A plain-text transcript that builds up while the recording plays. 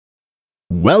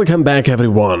Welcome back,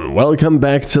 everyone. Welcome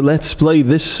back to Let's Play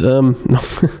this, I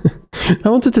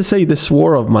wanted to say this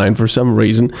war of mine for some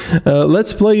reason.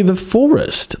 Let's play the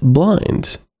forest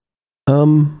blind.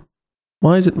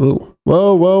 Why is it... Whoa,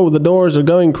 whoa, the doors are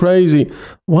going crazy.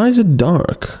 Why is it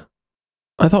dark?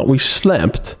 I thought we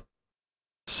slept,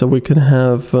 so we could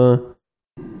have a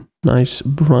nice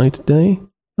bright day.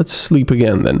 Let's sleep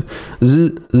again then.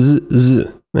 Zzz, zzz, zzz.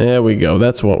 There we go,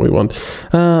 that's what we want.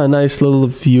 Ah, a nice little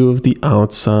view of the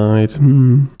outside.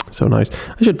 So nice.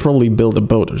 I should probably build a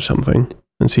boat or something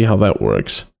and see how that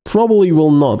works. Probably will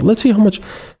not. Let's see how much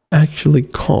actually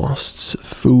costs.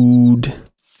 Food,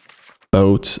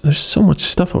 boats. There's so much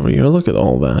stuff over here. Look at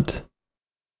all that.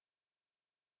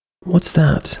 What's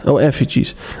that? Oh,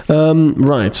 effigies.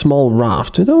 Right, small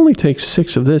raft. It only takes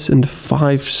 6 of this and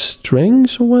 5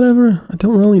 strings or whatever. I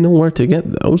don't really know where to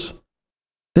get those.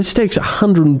 This takes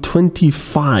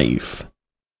 125.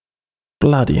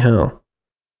 Bloody hell.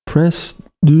 Press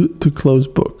D to close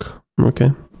book.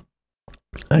 Okay.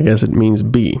 I guess it means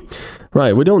B.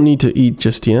 Right, we don't need to eat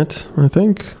just yet, I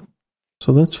think.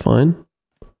 So that's fine.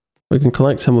 We can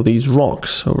collect some of these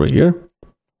rocks over here.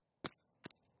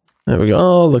 There we go.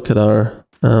 Oh, look at our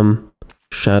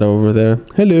shadow over there.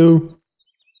 Hello,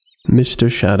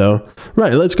 Mr. Shadow.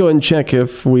 Right, let's go and check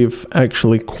if we've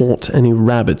actually caught any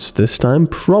rabbits this time.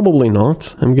 Probably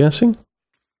not, I'm guessing.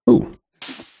 Ooh,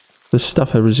 the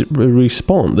stuff has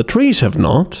respawned. The trees have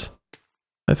not,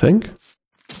 I think.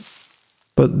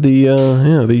 But the,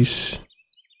 yeah, these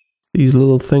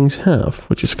little things have,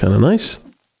 which is kind of nice.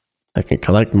 I can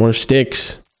collect more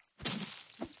sticks.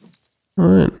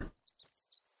 Alright.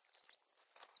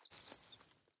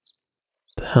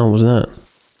 The hell was that?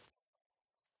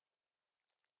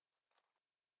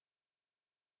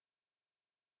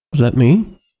 Was that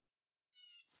me?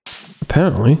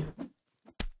 Apparently.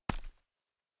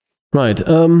 Right,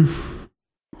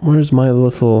 where's my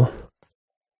little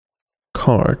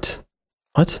cart?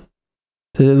 What?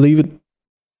 Did I leave it?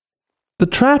 The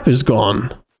trap is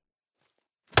gone.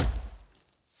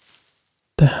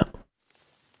 The hell?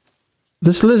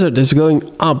 This lizard is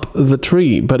going up the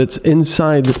tree, but it's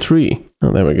inside the tree.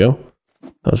 Oh, there we go.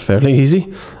 That was fairly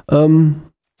easy.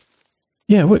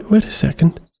 Yeah, wait a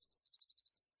second.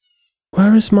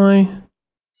 Where is my...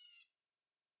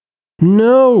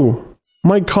 No!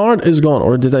 My cart is gone.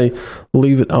 Or did I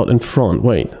leave it out in front?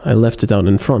 Wait, I left it out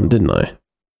in front, didn't I?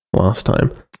 Last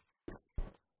time.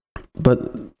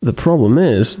 But the problem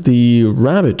is, the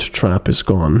rabbit trap is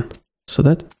gone. So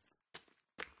that...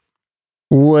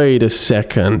 Wait a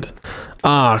second.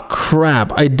 Ah,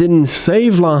 crap. I didn't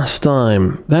save last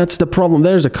time. That's the problem.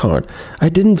 There's a cart. I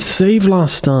didn't save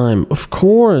last time. Of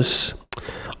course.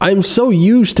 I'm so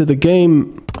used to the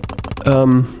game,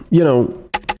 you know,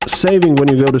 saving when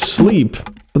you go to sleep.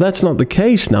 But that's not the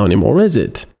case now anymore, is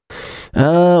it?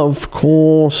 Of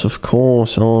course.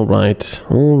 All right.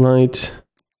 Right,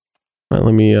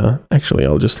 let me, actually,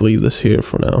 I'll just leave this here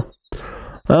for now.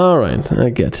 All right, I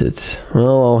get it.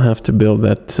 Well, I'll have to build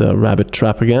that rabbit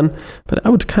trap again. But I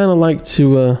would kind of like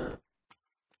to,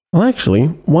 well, actually,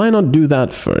 why not do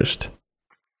that first?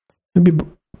 Maybe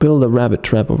build a rabbit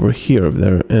trap over here if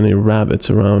there are any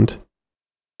rabbits around.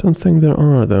 Don't think there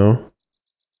are, though.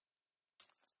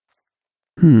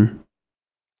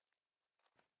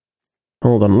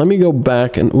 Hold on, let me go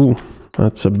back and... Ooh,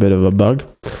 that's a bit of a bug.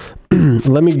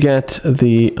 Let me get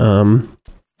the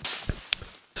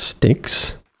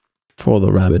sticks for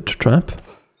the rabbit trap.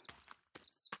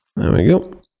 There we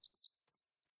go.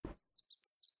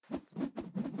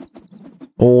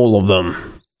 All of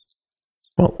them.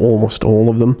 Well, almost all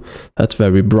of them. That's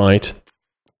very bright.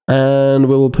 And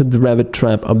we will put the rabbit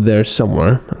trap up there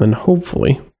somewhere. And then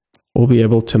hopefully we'll be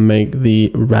able to make the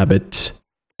rabbit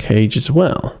cage as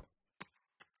well.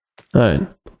 Alright.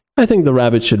 I think the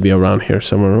rabbit should be around here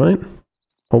somewhere, right?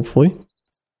 Hopefully.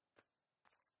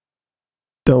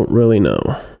 Don't really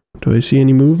know. Do I see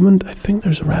any movement? I think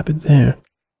there's a rabbit there.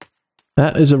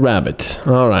 That is a rabbit.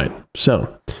 Alright.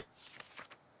 So.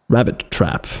 Rabbit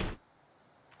trap.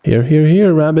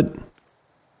 Here, rabbit.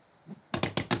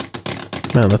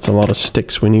 Man, that's a lot of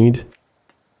sticks we need.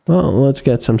 Well, let's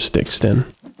get some sticks then.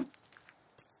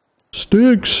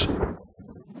 Sticks!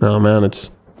 Oh man, it's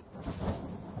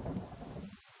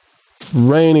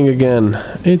raining again.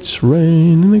 It's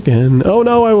raining again. Oh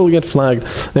no, I will get flagged.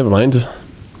 Never mind.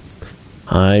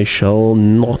 I shall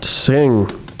not sing.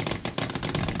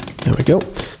 There we go.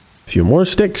 A few more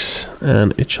sticks,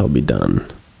 and it shall be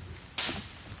done.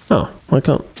 Oh, why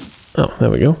can't... Oh, there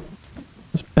we go.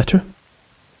 That's better.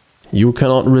 You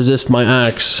cannot resist my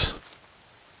axe.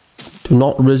 Do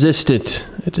not resist it.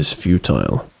 It is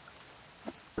futile.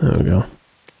 There we go.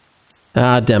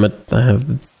 Ah, damn it. I have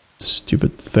the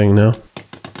stupid thing now.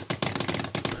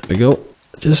 There we go.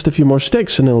 Just a few more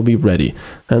sticks and it'll be ready.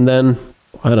 And then,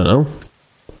 I don't know,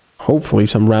 hopefully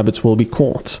some rabbits will be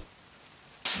caught.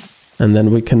 And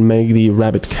then we can make the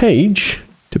rabbit cage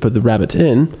to put the rabbit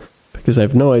in, because I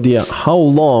have no idea how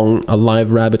long a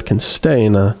live rabbit can stay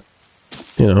in a,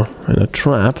 you know, in a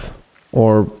trap,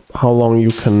 or how long you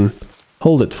can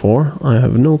hold it for. I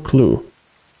have no clue.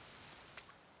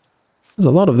 There's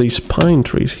a lot of these pine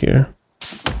trees here.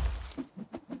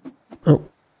 Oh,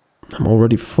 I'm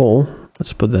already full.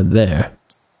 Let's put that there.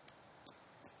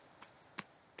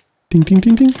 Ding, ding,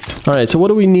 ding, ding. Alright, so what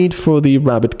do we need for the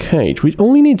rabbit cage? We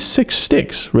only need 6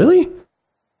 sticks. Really?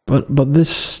 But this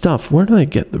stuff, where do I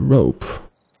get the rope?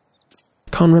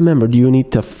 Can't remember. Do you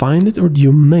need to find it or do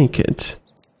you make it?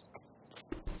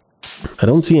 I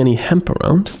don't see any hemp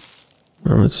around.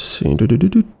 Now let's see.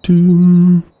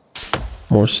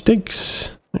 More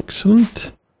sticks.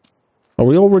 Excellent. Are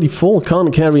we already full?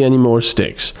 Can't carry any more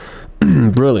sticks.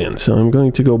 Brilliant. So I'm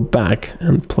going to go back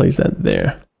and place that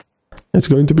there. It's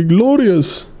going to be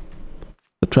glorious.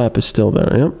 The trap is still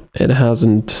there, yeah? It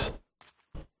hasn't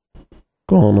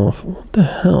gone off. What the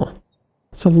hell?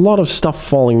 There's a lot of stuff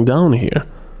falling down here.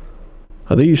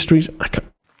 Are these trees...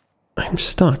 I'm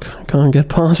stuck. I can't get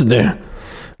past there.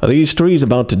 Are these trees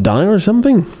about to die or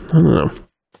something? I don't know.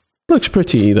 Looks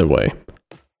pretty either way.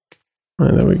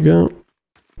 Right, there we go.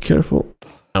 Careful.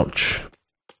 Ouch.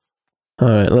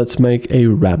 Alright, let's make a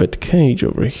rabbit cage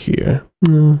over here.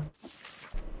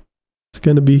 It's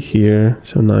gonna be here.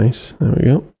 So nice. There we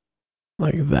go.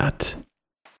 Like that.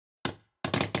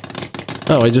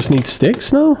 Oh, I just need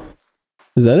sticks now?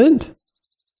 Is that it?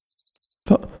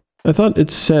 I thought it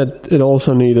said it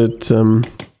also needed, you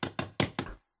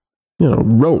know,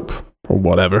 rope or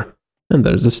whatever. And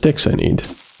there's the sticks I need.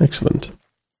 Excellent.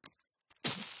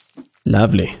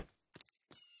 Lovely.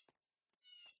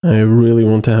 I really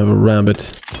want to have a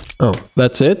rabbit. Oh,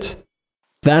 that's it?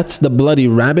 That's the bloody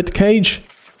rabbit cage?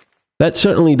 That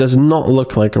certainly does not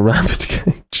look like a rabbit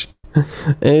cage.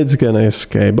 It's gonna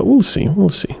escape, but we'll see, we'll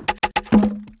see.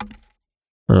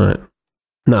 Alright.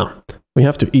 Now, we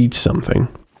have to eat something.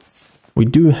 We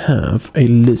do have a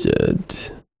lizard.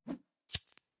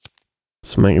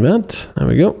 Let's make that. There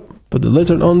we go. Put the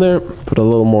lizard on there. Put a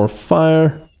little more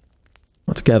fire.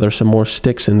 Let's gather some more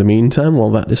sticks in the meantime while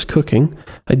that is cooking.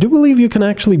 I do believe you can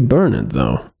actually burn it,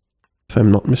 though. If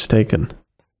I'm not mistaken.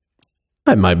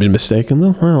 I might be mistaken,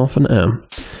 though. I often am.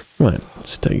 Right,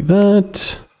 let's take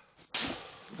that.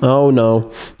 Oh,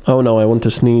 no. Oh, no, I want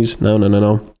to sneeze. No, no, no,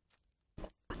 no.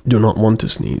 Do not want to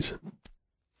sneeze.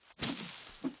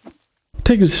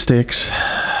 Take the sticks.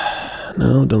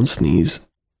 No, don't sneeze.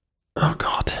 Oh,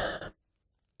 God.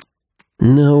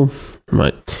 No.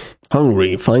 Right.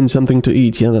 Hungry. Find something to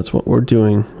eat. Yeah, that's what we're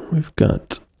doing. We've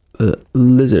got the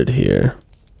lizard here.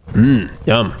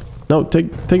 Yum. No,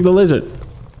 take the lizard.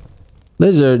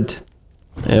 Lizard.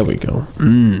 There we go.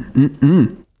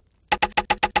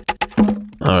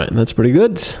 Alright, that's pretty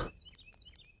good.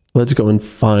 Let's go and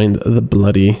find the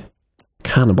bloody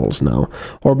cannibals now.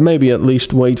 Or maybe at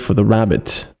least wait for the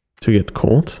rabbit to get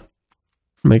caught.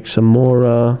 Make some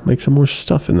more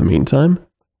stuff in the meantime.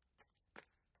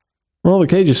 Well, the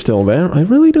cage is still there. I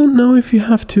really don't know if you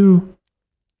have to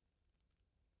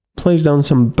place down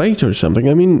some bait or something.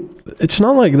 I mean, it's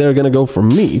not like they're gonna go for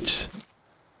meat.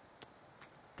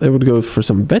 They would go for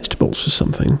some vegetables or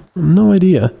something. No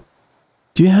idea.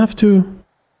 Do you have to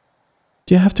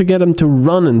get them to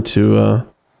run into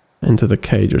the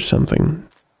cage or something?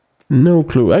 No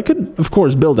clue. I could, of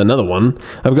course, build another one.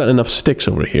 I've got enough sticks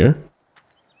over here.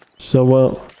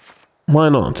 So, why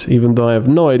not? Even though I have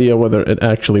no idea whether it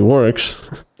actually works.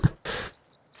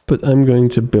 But I'm going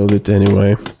to build it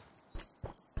anyway.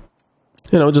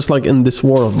 You know, just like in this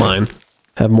war of mine.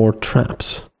 Have more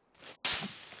traps.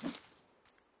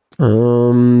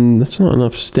 That's not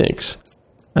enough sticks.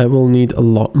 I will need a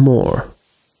lot more.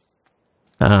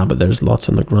 Ah, but there's lots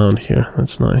on the ground here.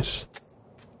 That's nice.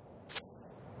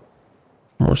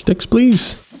 More sticks,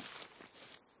 please.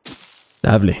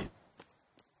 Lovely.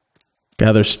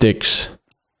 Gather sticks.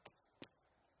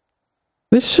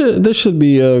 This should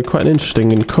be quite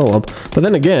interesting in co-op. But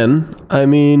then again, I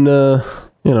mean, you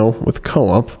know, with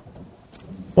co-op,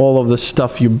 all of the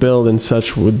stuff you build and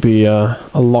such would be a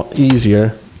lot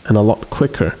easier and a lot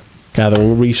quicker.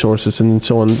 Gathering resources and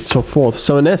so on and so forth.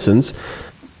 So in essence,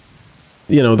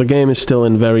 you know, the game is still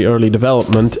in very early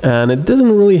development and it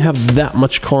doesn't really have that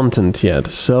much content yet.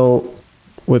 So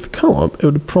with co-op, it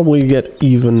would probably get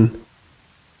even...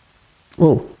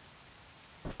 Whoa.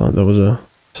 I thought that was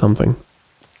something.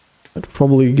 It'd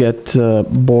probably get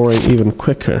boring even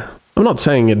quicker. I'm not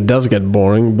saying it does get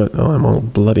boring, but... Oh, I'm all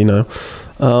bloody now.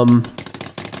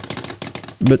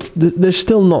 But there's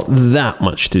still not that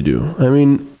much to do. I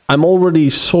mean, I'm already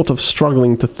sort of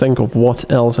struggling to think of what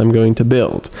else I'm going to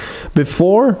build.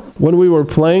 Before, when we were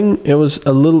playing, it was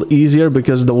a little easier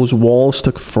because those walls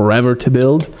took forever to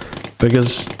build.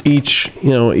 Because each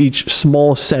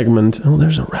small segment... Oh,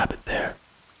 there's a rabbit there.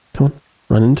 Come on,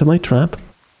 run into my trap.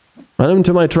 Run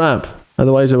into my trap.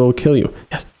 Otherwise I will kill you.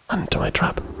 Yes, run into my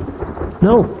trap.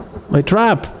 No, my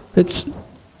trap. It's...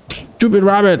 Stupid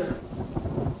rabbit.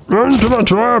 Run into my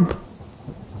trap.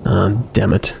 Ah,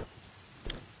 damn it.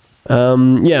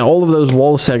 Yeah, all of those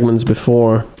wall segments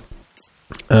before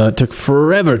took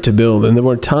forever to build, and they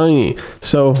were tiny.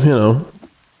 So, you know,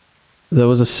 there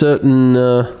was a certain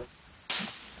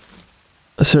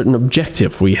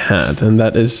objective we had, and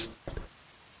that is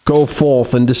go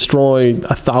forth and destroy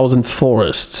 1,000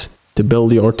 forests to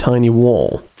build your tiny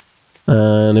wall.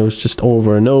 And it was just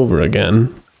over and over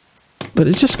again. But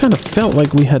it just kind of felt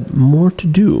like we had more to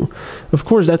do. Of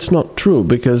course, that's not true,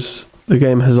 because the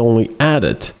game has only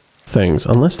added things,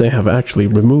 unless they have actually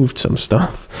removed some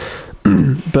stuff.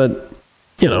 But,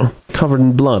 you know, covered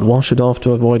in blood, wash it off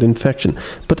to avoid infection.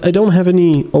 But I don't have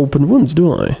any open wounds,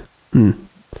 do I?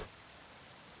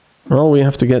 Well, we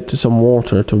have to get to some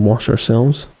water to wash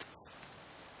ourselves.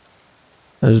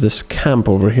 There's this camp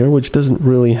over here, which doesn't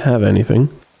really have anything.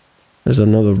 There's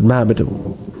another rabbit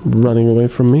running away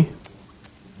from me.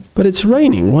 But it's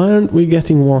raining, why aren't we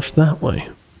getting washed that way?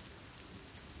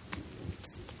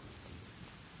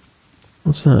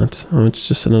 What's that? Oh, it's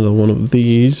just another one of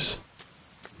these.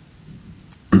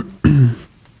 I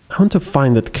want to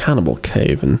find that cannibal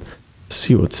cave and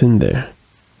see what's in there.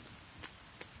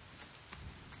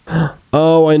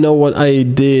 Oh, I know what I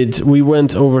did. We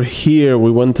went over here.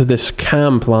 We went to this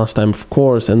camp last time, of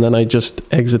course, and then I just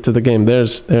exited the game.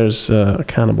 There's a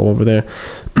cannibal over there.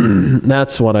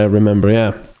 That's what I remember,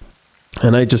 yeah.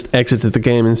 And I just exited the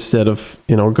game instead of,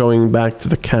 you know, going back to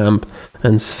the camp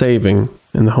and saving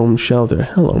in the home shelter.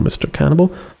 Hello, Mr. Cannibal.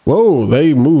 Whoa,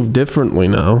 they move differently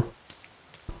now.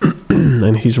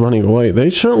 And he's running away. They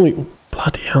certainly...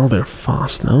 Bloody hell, they're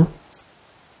fast now.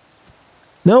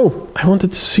 No, I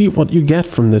wanted to see what you get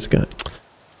from this guy.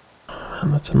 Oh,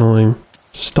 man, that's annoying.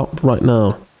 Stop right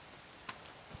now.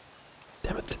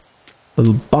 Damn it.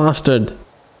 Little bastard.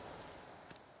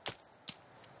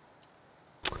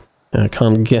 I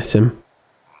can't get him.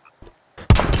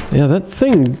 Yeah, that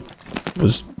thing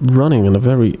was running in a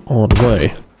very odd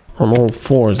way. On all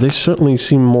fours. They certainly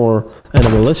seem more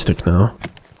animalistic now.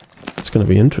 It's going to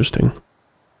be interesting.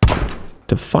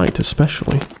 To fight,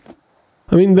 especially.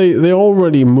 I mean, they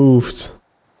already moved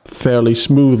fairly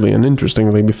smoothly and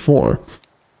interestingly before.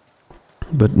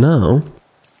 But now...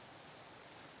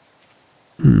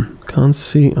 can't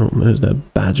see... Oh, there's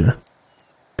that badger.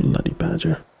 Bloody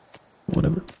badger.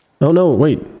 Whatever. Oh no,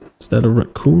 wait. Is that a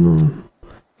raccoon or...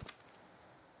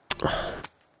 Oh,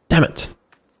 damn it.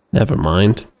 Never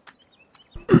mind.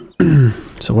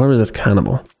 So where is this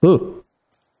cannibal? Ooh.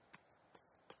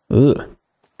 Ugh.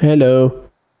 Hello.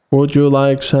 Would you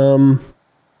like some...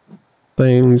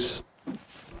 things?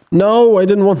 No, I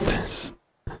didn't want this.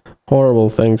 Horrible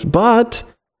things. But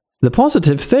the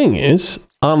positive thing is,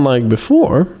 unlike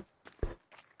before,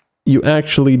 you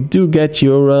actually do get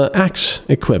your axe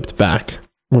equipped back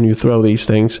when you throw these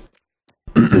things.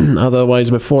 Otherwise,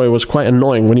 before it was quite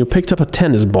annoying. When you picked up a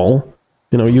tennis ball,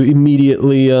 you know, you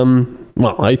immediately,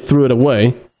 well, I threw it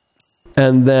away.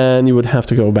 And then you would have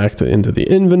to go back into the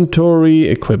inventory,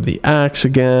 equip the axe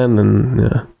again, and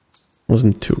yeah,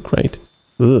 wasn't too great.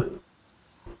 Ugh.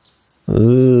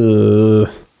 Ugh.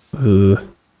 Ugh.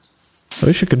 I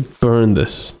wish I could burn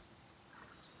this.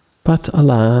 But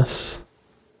alas.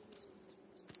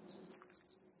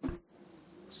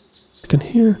 I can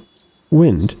hear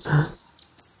wind.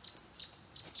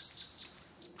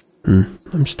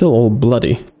 I'm still all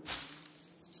bloody.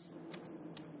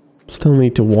 Still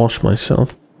need to wash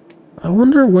myself. I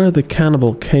wonder where the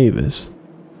cannibal cave is.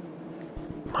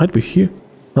 Might be here.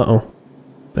 Uh-oh.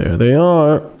 There they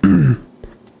are.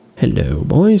 Hello,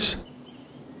 boys.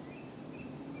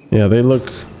 Yeah, they look...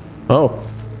 Oh,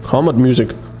 comet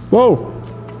music. Whoa!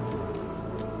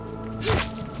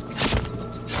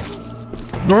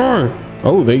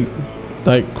 Oh, they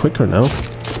die quicker now.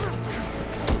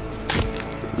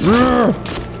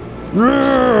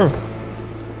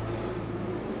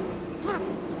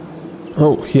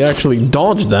 Oh, he actually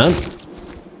dodged that.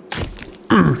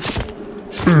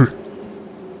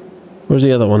 Where's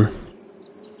the other one?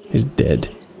 He's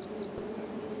dead.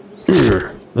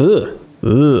 Ugh.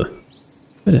 Ugh.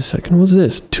 Wait a second, what's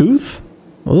this? Tooth?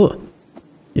 Ugh.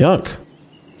 Yuck.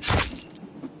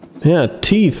 yeah,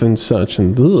 teeth and such,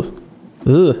 and ugh.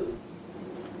 Ugh.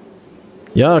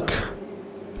 Yuck.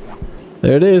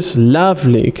 There it is.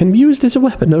 Lovely. It can be used as a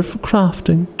weapon or for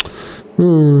crafting.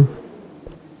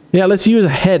 Yeah, let's use a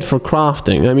head for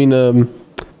crafting. I mean,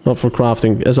 not for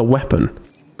crafting, as a weapon.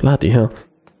 Bloody hell.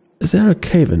 Is there a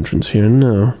cave entrance here?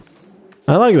 No.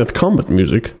 I like that combat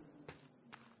music.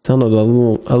 Sounded a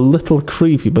little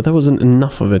creepy, but that wasn't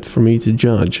enough of it for me to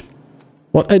judge.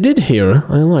 What I did hear,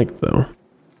 I liked though.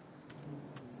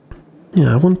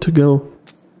 Yeah, I want to go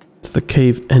to the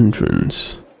cave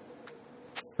entrance.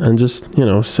 And just, you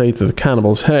know, say to the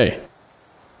cannibals, hey,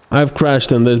 I've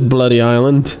crashed on this bloody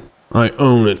island. I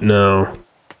own it now.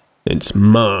 It's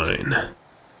mine.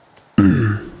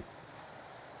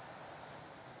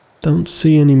 Don't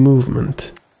see any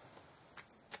movement.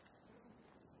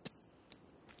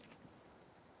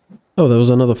 Oh, there was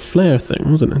another flare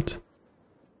thing, wasn't it?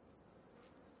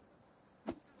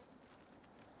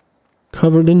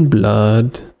 Covered in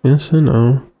blood. Yes, I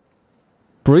know.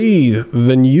 Breathe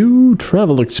the new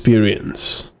travel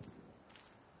experience.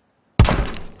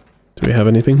 Do we have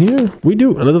anything here? We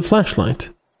do. Another flashlight.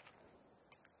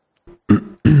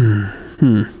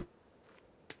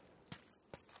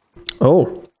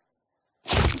 Oh.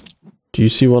 Do you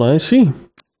see what I see?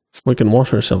 We can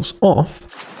wash ourselves off.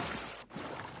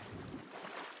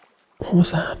 What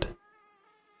was that?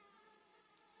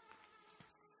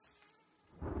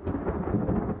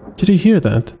 Did you hear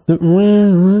that?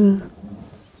 Now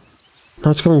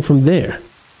it's coming from there.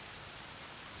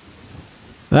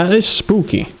 That is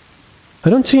spooky. I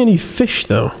don't see any fish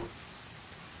though.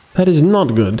 That is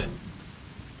not good.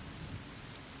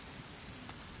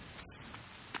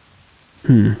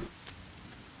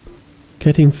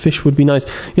 Getting fish would be nice.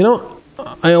 You know,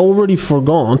 I already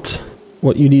forgot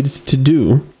what you needed to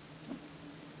do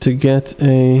to get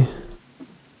a...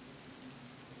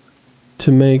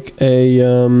 to make a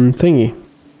thingy.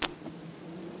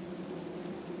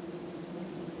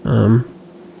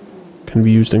 Can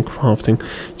be used in crafting.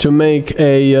 To make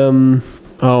a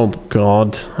oh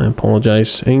god, I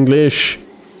apologize. English.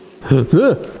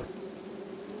 To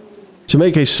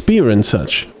make a spear and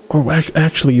such. Or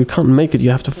actually, you can't make it, you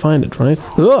have to find it, right?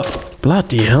 Ugh!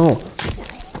 Bloody hell.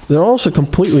 They're also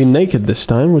completely naked this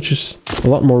time, which is a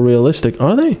lot more realistic.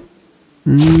 Are they?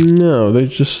 No, they're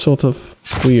just sort of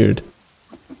weird.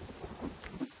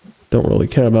 Don't really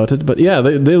care about it, but yeah,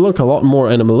 they look a lot more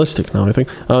animalistic now, I think.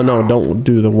 Oh no, don't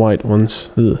do the white ones.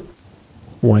 Ugh.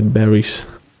 White berries.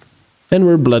 And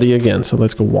we're bloody again, so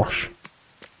let's go wash.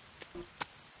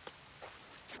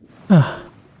 Ah.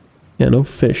 Yeah, no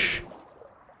fish.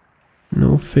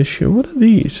 No fish here. What are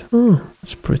these? Oh,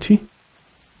 that's pretty.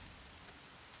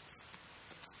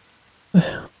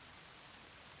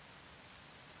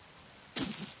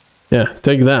 Yeah,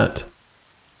 take that.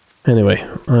 Anyway,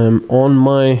 I'm on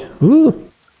my... Ooh!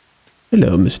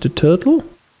 Hello, Mr. Turtle.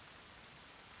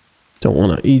 Don't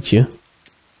want to eat you.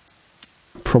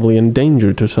 Probably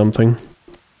endangered or something.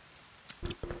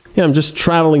 Yeah, I'm just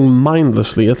traveling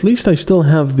mindlessly. At least I still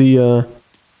have the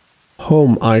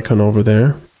home icon over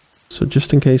there. So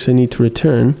just in case I need to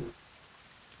return.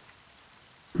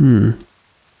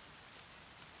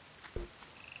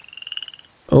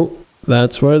 Oh,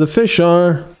 that's where the fish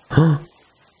are.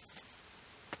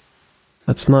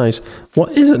 That's nice.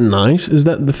 What isn't nice is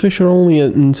that the fish are only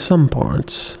in some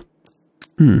parts.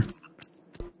 Wait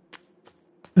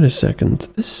a second.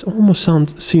 This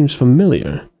almost seems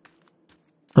familiar.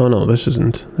 Oh no, this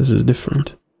isn't. This is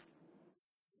different.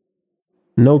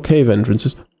 No cave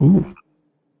entrances. Ooh.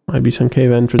 Might be some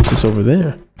cave entrances over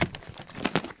there.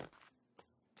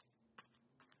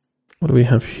 What do we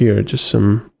have here? Just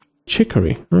some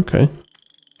chicory. Okay.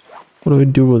 What do we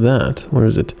do with that? Where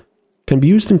is it? Can be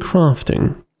used in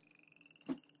crafting.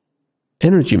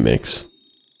 Energy mix.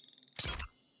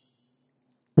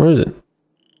 Where is it?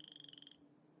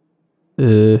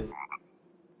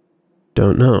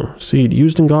 Don't know. Seed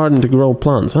used in garden to grow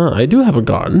plants. Ah, I do have a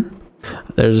garden.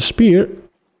 There's a spear.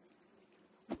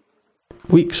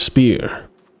 Weak spear.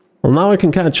 Well, now I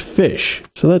can catch fish,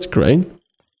 so that's great.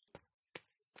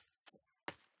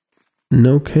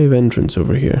 No cave entrance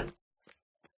over here.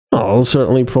 I'll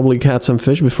certainly probably catch some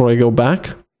fish before I go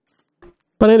back.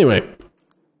 But anyway,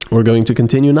 we're going to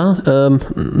continue now.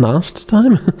 Next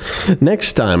time.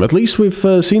 At least we've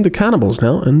seen the cannibals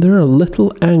now, and they're a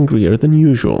little angrier than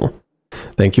usual.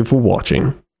 Thank you for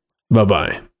watching.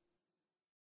 Bye-bye.